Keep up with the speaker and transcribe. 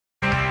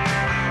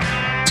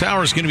This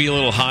hour is going to be a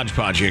little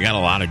hodgepodge. I got a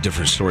lot of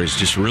different stories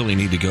just really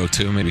need to go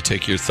to. Maybe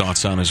take your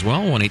thoughts on as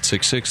well.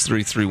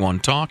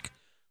 1-866-331-TALK.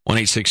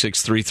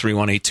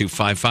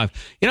 1-866-331-8255.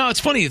 You know, it's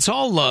funny. It's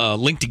all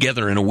linked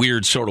together in a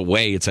weird sort of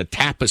way. It's a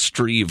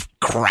tapestry of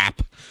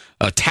crap.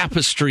 A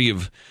tapestry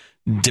of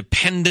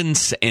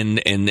dependence and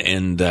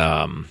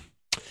the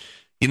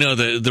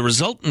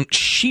resultant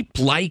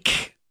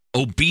sheep-like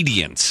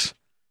obedience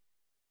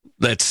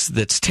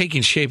that's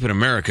taking shape in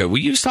America.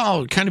 We used to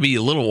all kind of be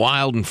a little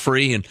wild and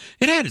free, and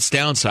it had its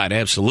downside,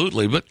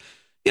 absolutely. But,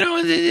 you know,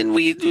 and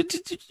we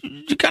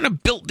kind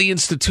of built the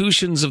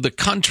institutions of the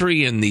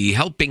country and the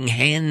helping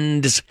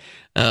hands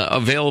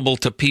available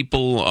to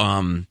people.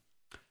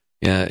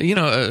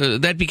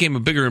 That became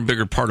a bigger and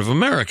bigger part of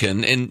America.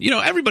 And, you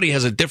know, everybody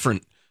has a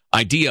different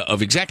idea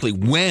of exactly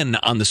when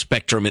on the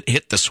spectrum it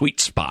hit the sweet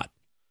spot.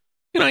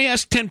 You know, you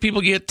ask 10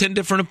 people, you get 10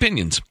 different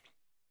opinions.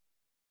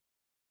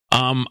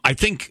 I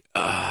think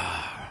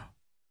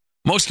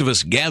most of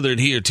us gathered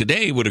here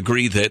today would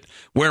agree that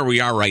where we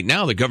are right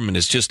now, the government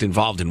is just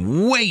involved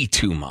in way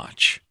too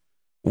much,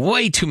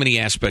 way too many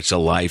aspects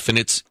of life, and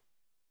it's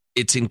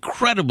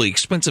incredibly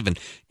expensive and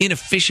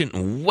inefficient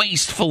and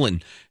wasteful,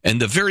 and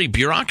the very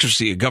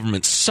bureaucracy of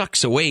government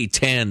sucks away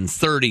 10,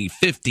 30,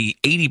 50,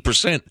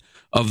 80%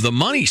 of the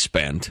money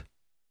spent,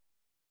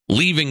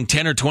 leaving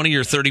 10 or 20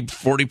 or 30,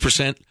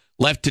 40%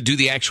 left to do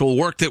the actual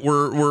work that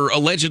we're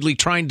allegedly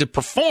trying to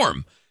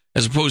perform,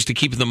 as opposed to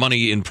keeping the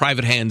money in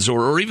private hands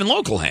or even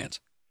local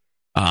hands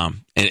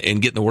and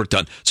getting the work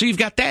done. So you've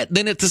got that.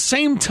 Then at the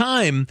same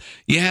time,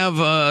 you have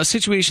a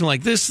situation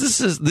like this.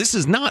 This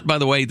is not, by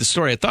the way, the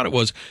story I thought it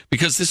was,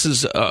 because this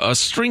is a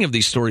string of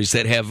these stories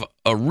that have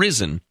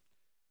arisen.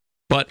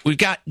 But we've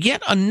got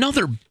yet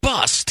another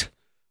bust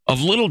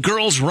of little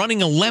girls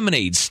running a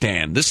lemonade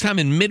stand, this time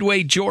in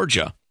Midway,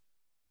 Georgia.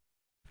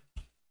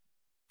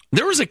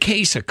 There was a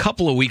case a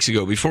couple of weeks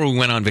ago before we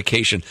went on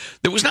vacation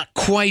that was not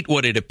quite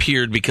what it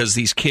appeared, because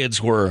these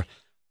kids were,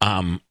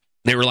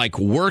 they were like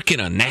working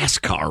a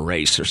NASCAR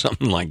race or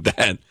something like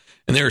that,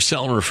 and they were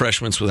selling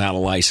refreshments without a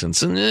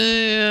license. And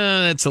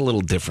that's a little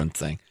different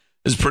thing.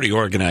 It's a pretty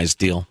organized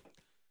deal,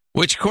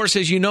 which, of course,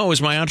 as you know,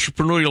 is my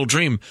entrepreneurial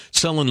dream,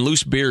 selling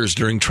loose beers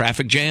during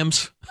traffic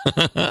jams.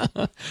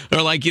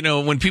 Or like, you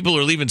know, when people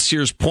are leaving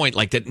Sears Point,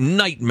 like that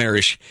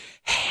nightmarish,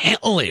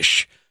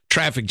 hellish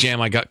traffic jam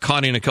I got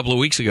caught in a couple of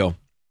weeks ago.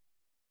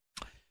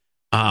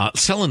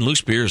 Selling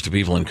loose beers to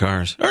people in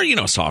cars. Or, you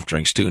know, soft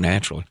drinks too,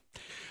 naturally.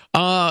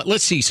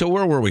 Let's see. So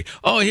where were we?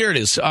 Oh, here it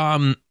is.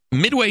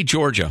 Midway,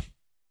 Georgia.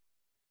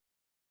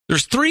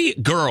 There's 3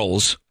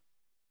 girls.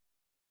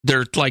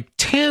 They're like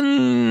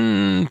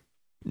 10,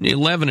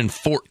 11, and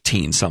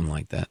 14, something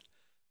like that.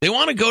 They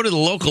want to go to the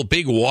local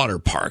big water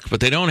park,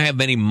 but they don't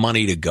have any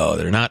money to go.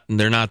 They're not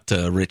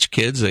rich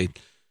kids.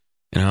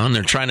 And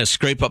they're trying to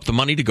scrape up the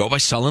money to go by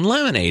selling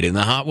lemonade in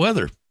the hot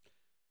weather.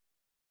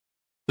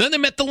 Then they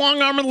met the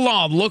long arm of the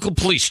law, the local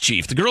police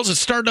chief. The girls had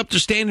started up their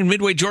stand in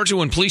Midway, Georgia,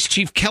 when Police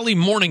Chief Kelly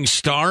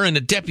Morningstar and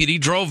a deputy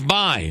drove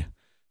by.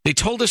 They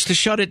told us to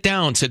shut it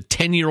down, said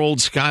 10-year-old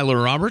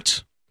Skylar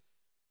Roberts.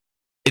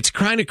 It's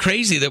kind of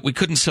crazy that we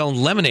couldn't sell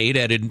lemonade,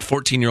 added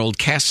 14-year-old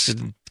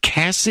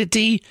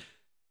Cassidy.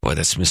 Boy,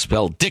 that's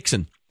misspelled.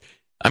 Dixon.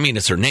 I mean,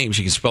 it's her name.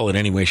 She can spell it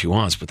any way she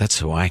wants, but that's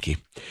so wacky.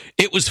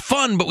 It was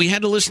fun, but we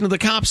had to listen to the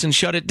cops and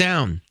shut it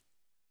down.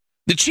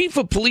 The chief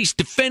of police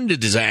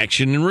defended his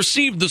action and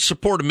received the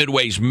support of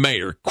Midway's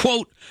mayor.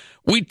 Quote,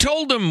 "We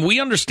told them, we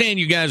understand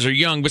you guys are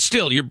young, but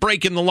still, you're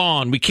breaking the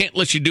law, and we can't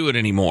let you do it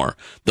anymore.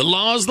 The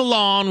law is the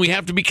law, and we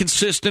have to be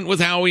consistent with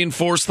how we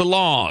enforce the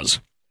laws.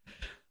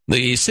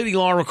 The city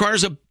law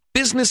requires a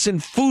business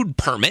and food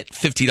permit,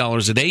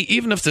 $50 a day,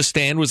 even if the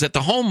stand was at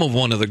the home of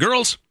one of the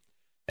girls.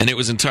 And it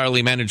was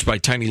entirely managed by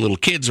tiny little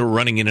kids who were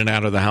running in and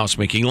out of the house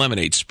making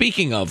lemonade."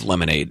 Speaking of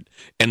lemonade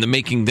and the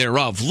making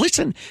thereof,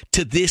 listen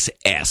to this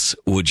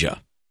would ya?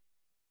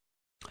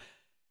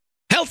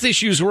 "Health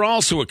issues were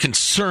also a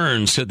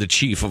concern," said the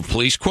chief of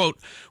police. Quote,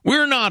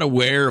 "We're not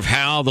aware of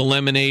how the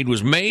lemonade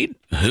was made,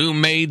 who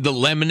made the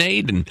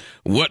lemonade, and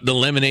what the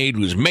lemonade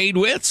was made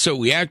with, so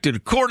we acted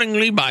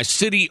accordingly by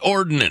city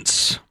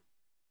ordinance."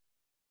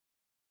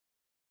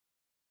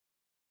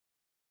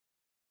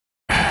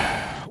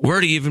 Where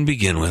to even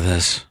begin with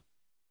this?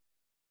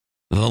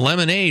 The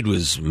lemonade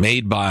was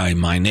made by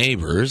my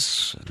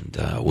neighbors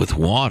and with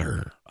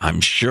water, I'm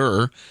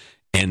sure.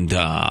 And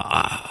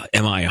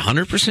am I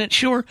 100%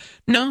 sure?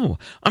 No,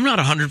 I'm not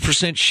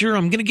 100% sure.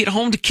 I'm going to get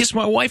home to kiss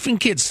my wife and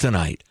kids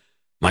tonight.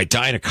 Might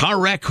die in a car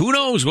wreck. Who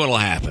knows what'll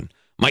happen?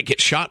 Might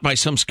get shot by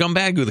some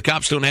scumbag who the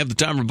cops don't have the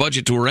time or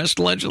budget to arrest,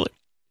 allegedly.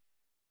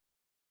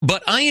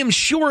 But I am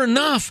sure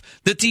enough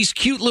that these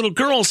cute little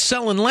girls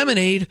selling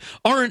lemonade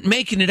aren't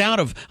making it out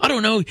of, I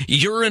don't know,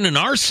 urine and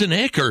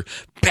arsenic or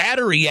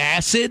battery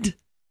acid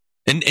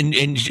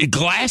and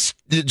glass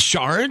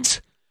shards.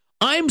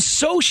 I'm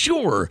so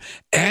sure,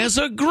 as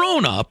a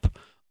grown-up,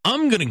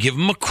 I'm going to give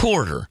them a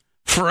quarter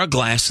for a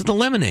glass of the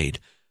lemonade.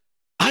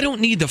 I don't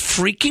need the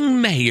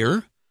freaking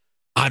mayor.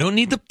 I don't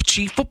need the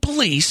chief of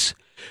police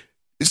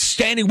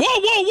standing,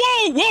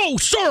 whoa,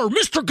 sir,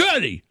 Mr.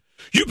 Getty.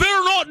 You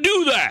better not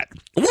do that.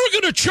 We're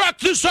going to check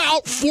this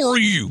out for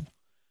you.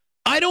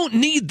 I don't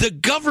need the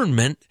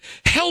government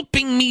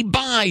helping me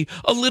buy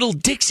a little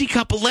Dixie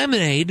cup of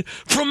lemonade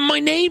from my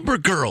neighbor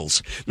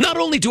girls. Not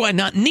only do I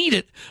not need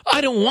it,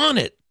 I don't want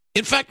it.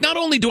 In fact, not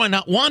only do I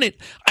not want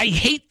it, I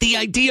hate the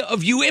idea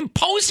of you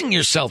imposing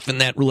yourself in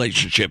that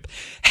relationship.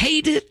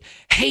 Hate it,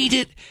 hate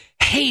it,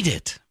 hate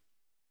it.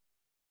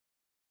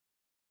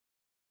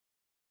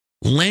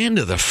 Land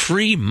of the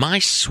free, my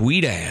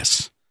sweet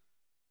ass.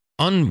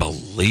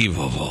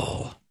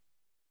 Unbelievable.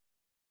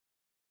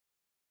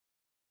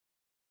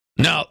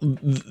 Now,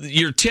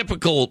 your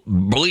typical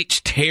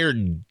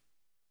bleached-haired,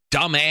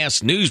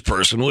 dumbass news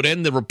person would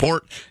end the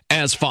report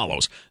as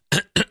follows.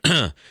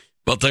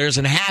 But there's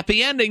a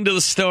happy ending to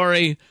the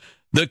story.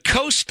 The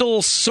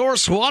Coastal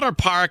Source Water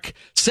Park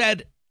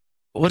said,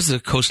 what is the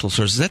Coastal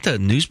Source? Is that the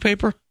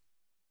newspaper?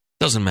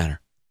 Doesn't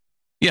matter.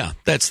 Yeah,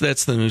 that's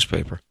the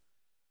newspaper.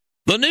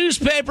 The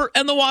newspaper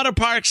and the water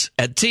parks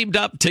had teamed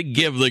up to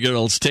give the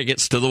girls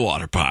tickets to the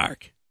water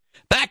park.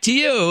 Back to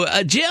you,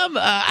 Jim.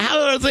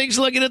 How are things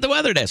looking at the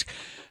weather desk?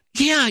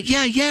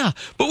 Yeah.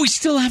 But we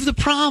still have the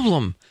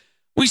problem.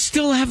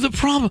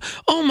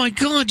 Oh, my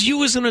God,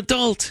 you as an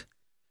adult.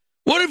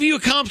 What have you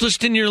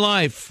accomplished in your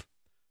life?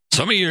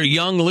 Some of you are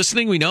young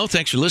listening. We know.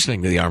 Thanks for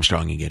listening to the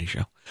Armstrong and Getty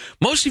Show.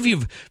 Most of you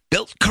have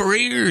built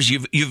careers.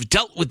 You've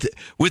dealt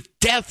with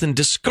death and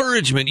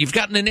discouragement. You've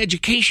gotten an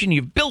education.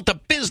 You've built a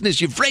business.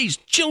 You've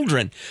raised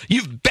children.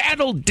 You've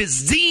battled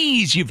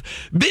disease. You've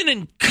been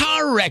in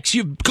car wrecks.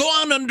 You've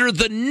gone under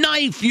the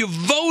knife. You've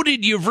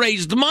voted. You've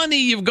raised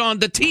money. You've gone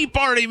to Tea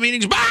Party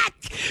meetings.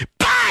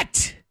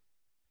 But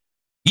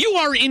you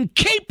are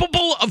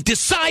incapable of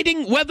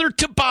deciding whether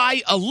to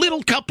buy a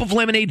little cup of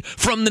lemonade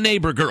from the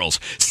neighbor girls,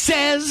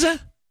 says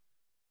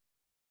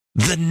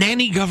the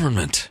nanny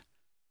government.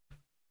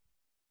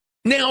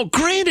 Now,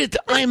 granted,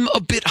 I'm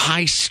a bit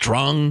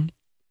high-strung,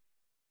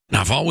 and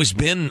I've always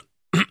been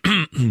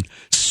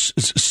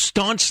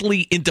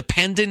staunchly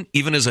independent,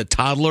 even as a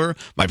toddler.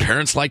 My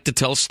parents like to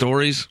tell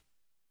stories.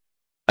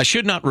 I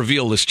should not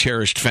reveal this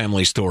cherished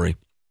family story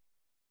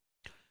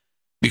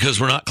because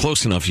we're not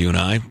close enough, you and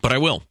I, but I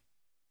will,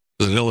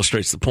 because it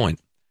illustrates the point.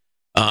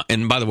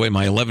 And by the way,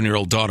 my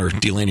 11-year-old daughter,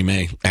 Delaney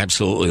May,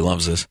 absolutely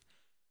loves this.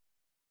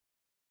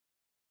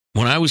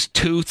 When I was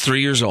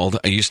 2-3 years old,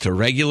 I used to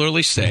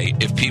regularly say,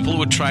 if people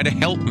would try to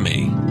help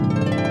me,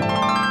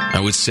 I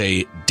would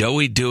say,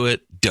 Doey do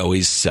it,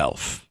 Doey's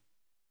self.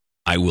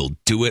 I will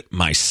do it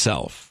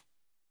myself.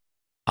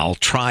 I'll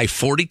try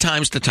 40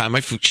 times to tie my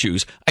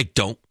shoes. I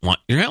don't want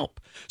your help.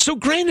 So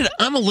granted,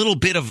 I'm a little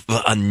bit of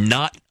a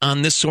nut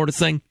on this sort of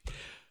thing.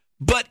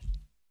 But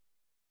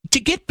to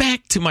get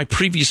back to my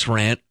previous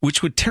rant,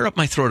 which would tear up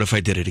my throat if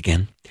I did it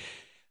again,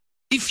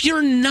 if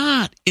you're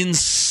not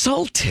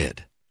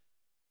insulted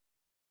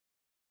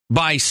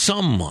by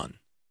someone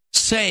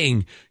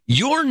saying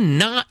you're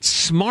not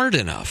smart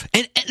enough,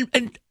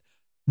 and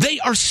they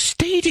are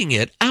stating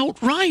it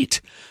outright.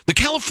 The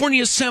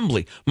California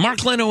Assembly,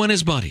 Mark Leno and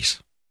his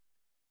buddies,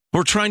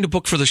 were trying to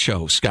book for the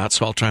show, Scott,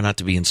 so I'll try not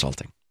to be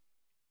insulting.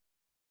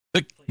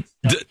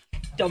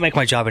 Don't make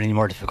my job any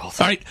more difficult.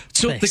 All right,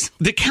 so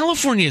the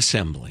California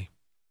Assembly,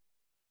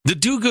 the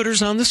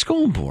do-gooders on the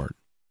school board,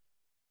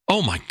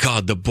 oh my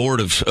God, the board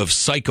of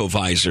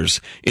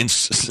psychovisors in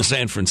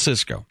San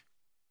Francisco,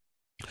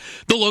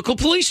 the local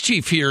police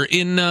chief here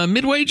in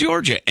Midway,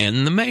 Georgia,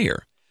 and the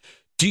mayor.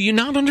 Do you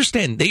not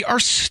understand? They are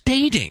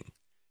stating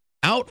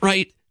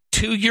outright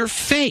to your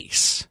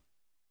face,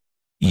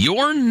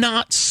 you're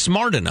not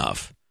smart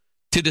enough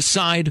to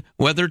decide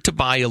whether to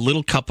buy a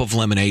little cup of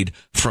lemonade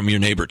from your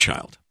neighbor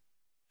child.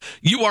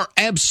 You are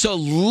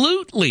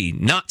absolutely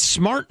not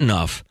smart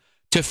enough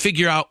to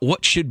figure out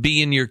what should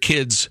be in your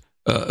kid's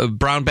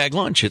brown bag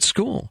lunch at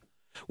school.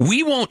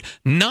 We won't,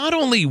 not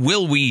only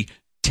will we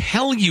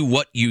tell you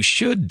what you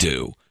should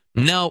do.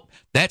 No,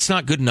 that's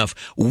not good enough.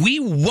 We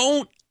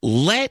won't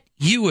let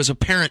you as a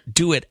parent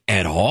do it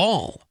at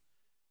all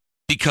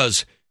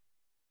because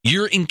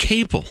you're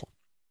incapable.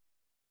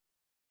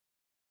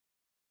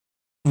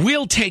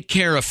 We'll take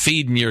care of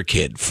feeding your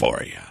kid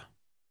for you.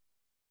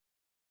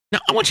 Now,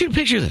 I want you to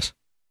picture this.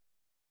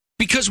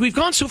 Because we've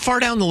gone so far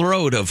down the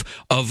road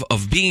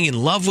of being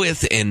in love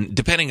with and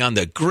depending on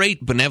the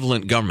great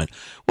benevolent government.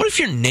 What if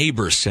your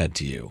neighbor said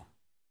to you,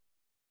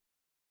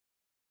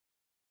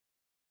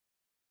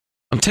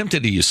 I'm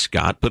tempted to use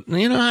Scott, but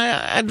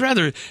I'd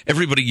rather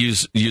everybody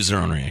use their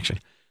own reaction.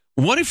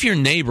 What if your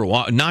neighbor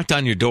knocked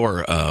on your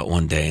door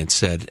one day and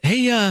said,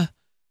 "Hey,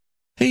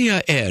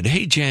 Ed,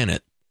 hey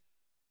Janet,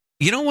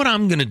 you know what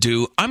I'm going to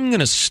do? I'm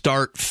going to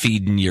start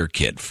feeding your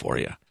kid for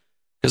you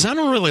because I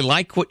don't really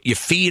like what you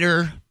feed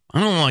her. I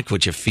don't like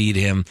what you feed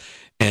him,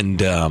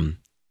 and I'm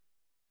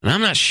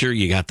not sure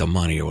you got the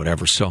money or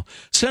whatever. So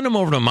send him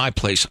over to my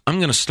place. I'm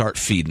going to start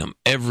feeding him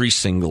every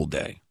single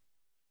day."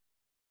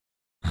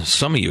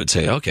 Some of you would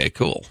say, okay,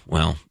 cool.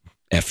 Well,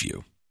 F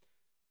you.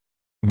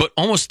 But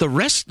almost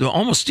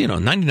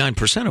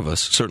 99% of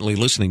us, certainly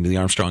listening to the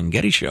Armstrong and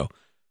Getty Show,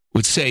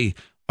 would say,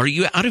 are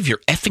you out of your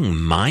effing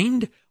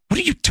mind? What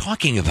are you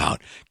talking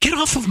about? Get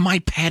off of my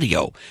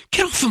patio.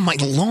 Get off of my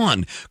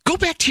lawn. Go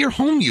back to your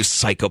home, you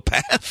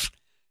psychopath.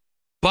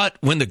 But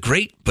when the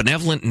great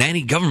benevolent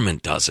nanny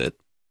government does it,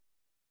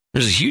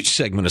 there's a huge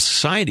segment of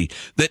society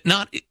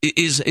that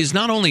is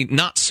not only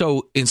not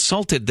so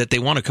insulted that they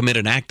want to commit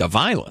an act of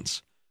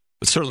violence,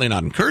 but certainly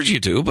not encourage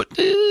you to, but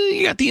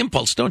you got the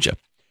impulse, don't you?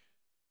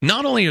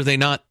 Not only are they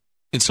not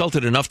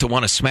insulted enough to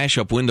want to smash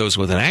up windows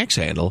with an axe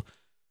handle,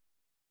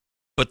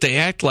 but they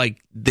act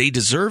like they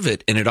deserve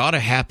it, and it ought to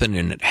happen,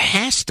 and it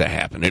has to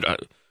happen.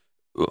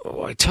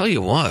 I tell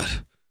you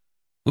what,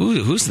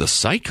 who's the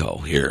psycho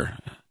here?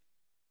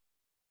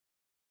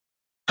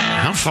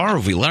 How far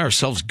have we let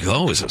ourselves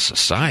go as a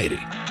society?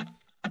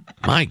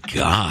 My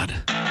God.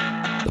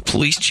 The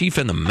police chief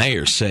and the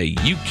mayor say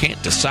you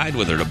can't decide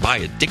whether to buy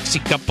a Dixie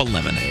cup of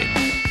lemonade.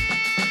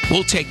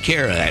 We'll take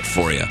care of that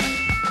for you.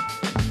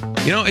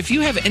 You know, if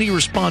you have any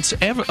response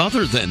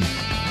other than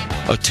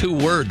a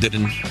 2-word that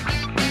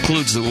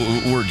includes the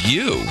word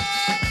you,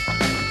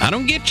 I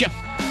don't get you.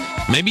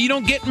 Maybe you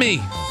don't get me.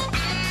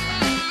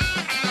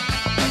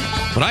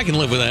 But I can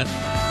live with that.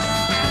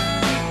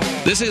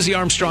 This is the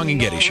Armstrong and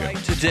Getty Show.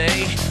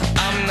 Today,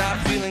 I'm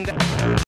not feeling that.